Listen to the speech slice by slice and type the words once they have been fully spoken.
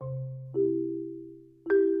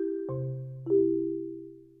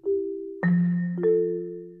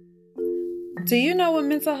Do you know what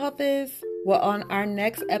mental health is? Well, on our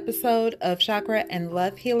next episode of Chakra and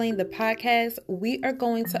Love Healing, the podcast, we are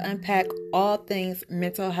going to unpack all things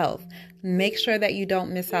mental health. Make sure that you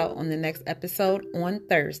don't miss out on the next episode on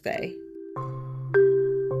Thursday.